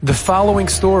The following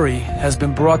story has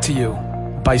been brought to you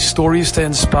by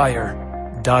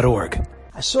StoriesToInspire.org.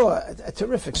 I saw a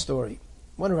terrific story,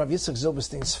 one of Rav Yitzchak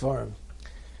Zilberstein's Sfarim,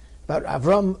 about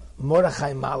Avram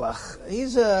Mordechai Malach.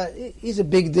 He's a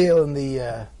big deal in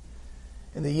the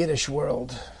Yiddish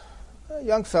world. A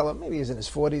young fellow, maybe he's in his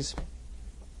 40s.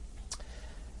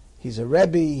 He's a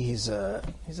Rebbe. He's a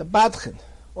Badchan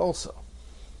also.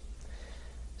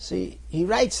 See, he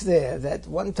writes there that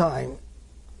one time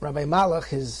Rabbi Malach,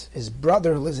 his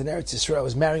brother who lives in Eretz Yisrael,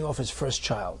 was marrying off his first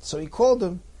child. So he called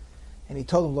him and he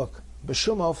told him, look,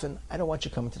 B'shum Ofen, I don't want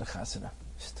you coming to the chasana.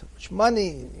 It's too much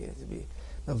money. You have to be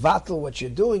mevatel what you're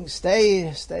doing.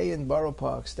 Stay in Borough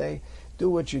Park.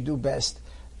 Do what you do best.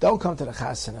 Don't come to the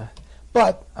chasana.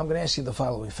 But I'm going to ask you the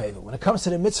following favor. When it comes to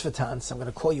the mitzvah tans, I'm going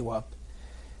to call you up.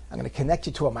 I'm going to connect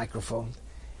you to a microphone.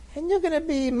 And you're going to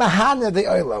be mahana the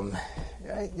olam.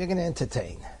 Right? You're going to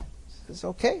entertain. It's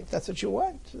okay, if that's what you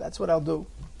want, that's what I'll do.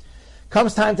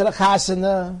 Comes time to the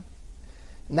chasana.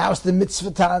 Now it's the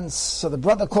mitzvah tans. So the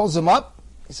brother calls him up.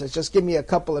 He says, just give me a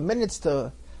couple of minutes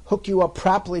to hook you up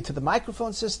properly to the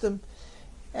microphone system,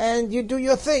 and you do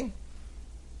your thing.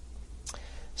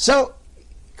 So he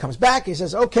comes back, he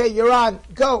says, okay, you're on,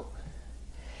 go.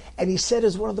 And he said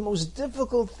is one of the most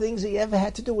difficult things he ever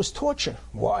had to do was torture.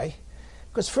 Why?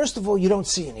 Because first of all, you don't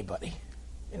see anybody.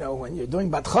 You know, when you're doing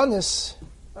bat chonis,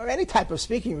 or any type of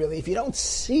speaking, really, if you don't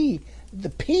see the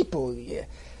people,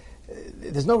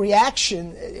 there's no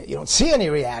reaction, you don't see any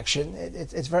reaction,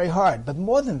 it's very hard. But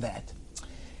more than that,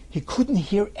 he couldn't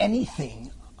hear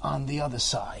anything on the other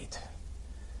side.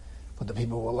 Whether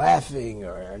people were laughing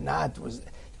or not, he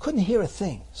couldn't hear a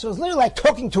thing. So it was literally like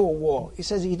talking to a wall. He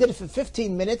says he did it for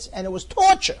 15 minutes, and it was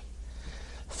torture.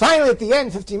 Finally, at the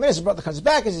end, 15 minutes, the brother comes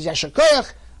back and says, Yasher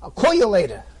Koyach, I'll call you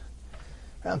later.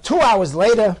 Around 2 hours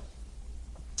later,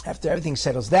 after everything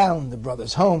settles down, the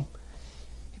brother's home.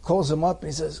 He calls him up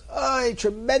and he says, "Oh,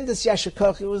 tremendous Yasher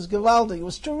Koach. It was gewaldig. It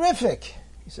was terrific."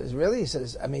 He says, "Really?" He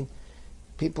says, "I mean,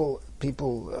 people,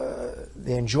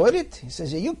 they enjoyed it." He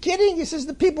says, "Are you kidding?" He says,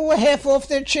 "The people were half off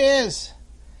their chairs."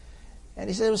 And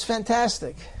he said, "It was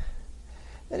fantastic."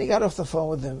 Then he got off the phone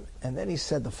with him, and then he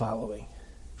said the following,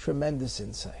 tremendous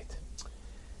insight.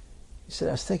 He said,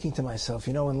 "I was thinking to myself,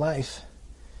 you know, in life,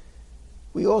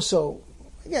 we also,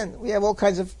 again, we have all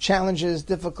kinds of challenges,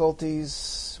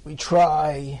 difficulties. We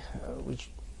try.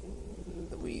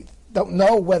 We don't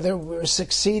know whether we're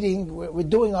succeeding. We're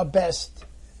doing our best.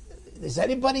 Is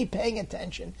anybody paying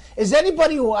attention? Is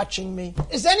anybody watching me?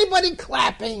 Is anybody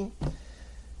clapping?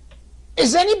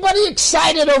 Is anybody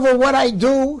excited over what I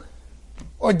do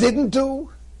or didn't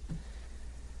do?"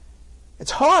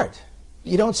 It's hard.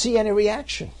 You don't see any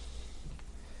reaction.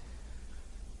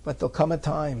 But there'll come a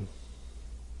time.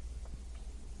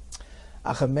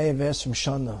 Achamei vers from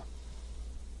Shana.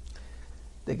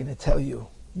 They're going to tell you,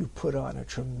 you put on a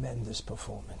tremendous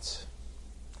performance.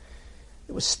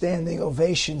 There were standing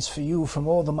ovations for you from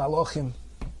all the Malachim.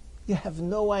 You have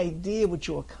no idea what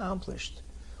you accomplished.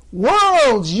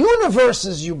 Worlds,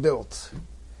 universes you built.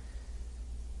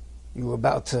 You were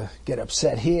about to get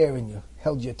upset here and you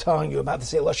held your tongue. You were about to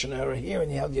say Lashon Hara here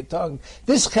and you held your tongue.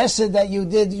 This chesed that you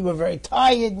did, you were very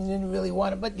tired and you didn't really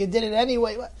want it, but you did it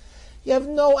anyway. You have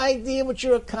no idea what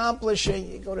you're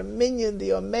accomplishing. You go to Minyan, the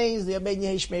Omeis, the Omei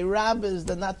Yeshmei Rabbis,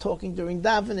 they're not talking during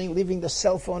davening, leaving the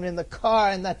cell phone in the car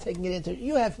and not taking it into...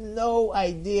 You have no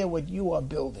idea what you are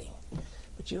building.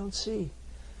 But you don't see.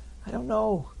 I don't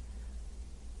know.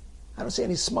 I don't see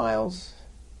any smiles.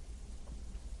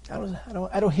 I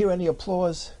don't hear any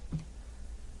applause.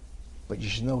 But you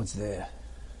should know it's there.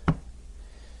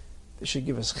 They should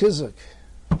give us chizuk,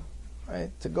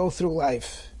 right? To go through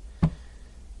life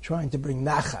trying to bring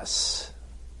nachas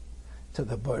to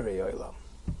the Borei Olam.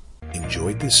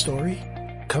 Enjoyed this story?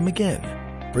 Come again.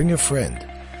 Bring a friend.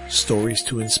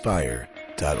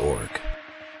 StoriesToInspire.org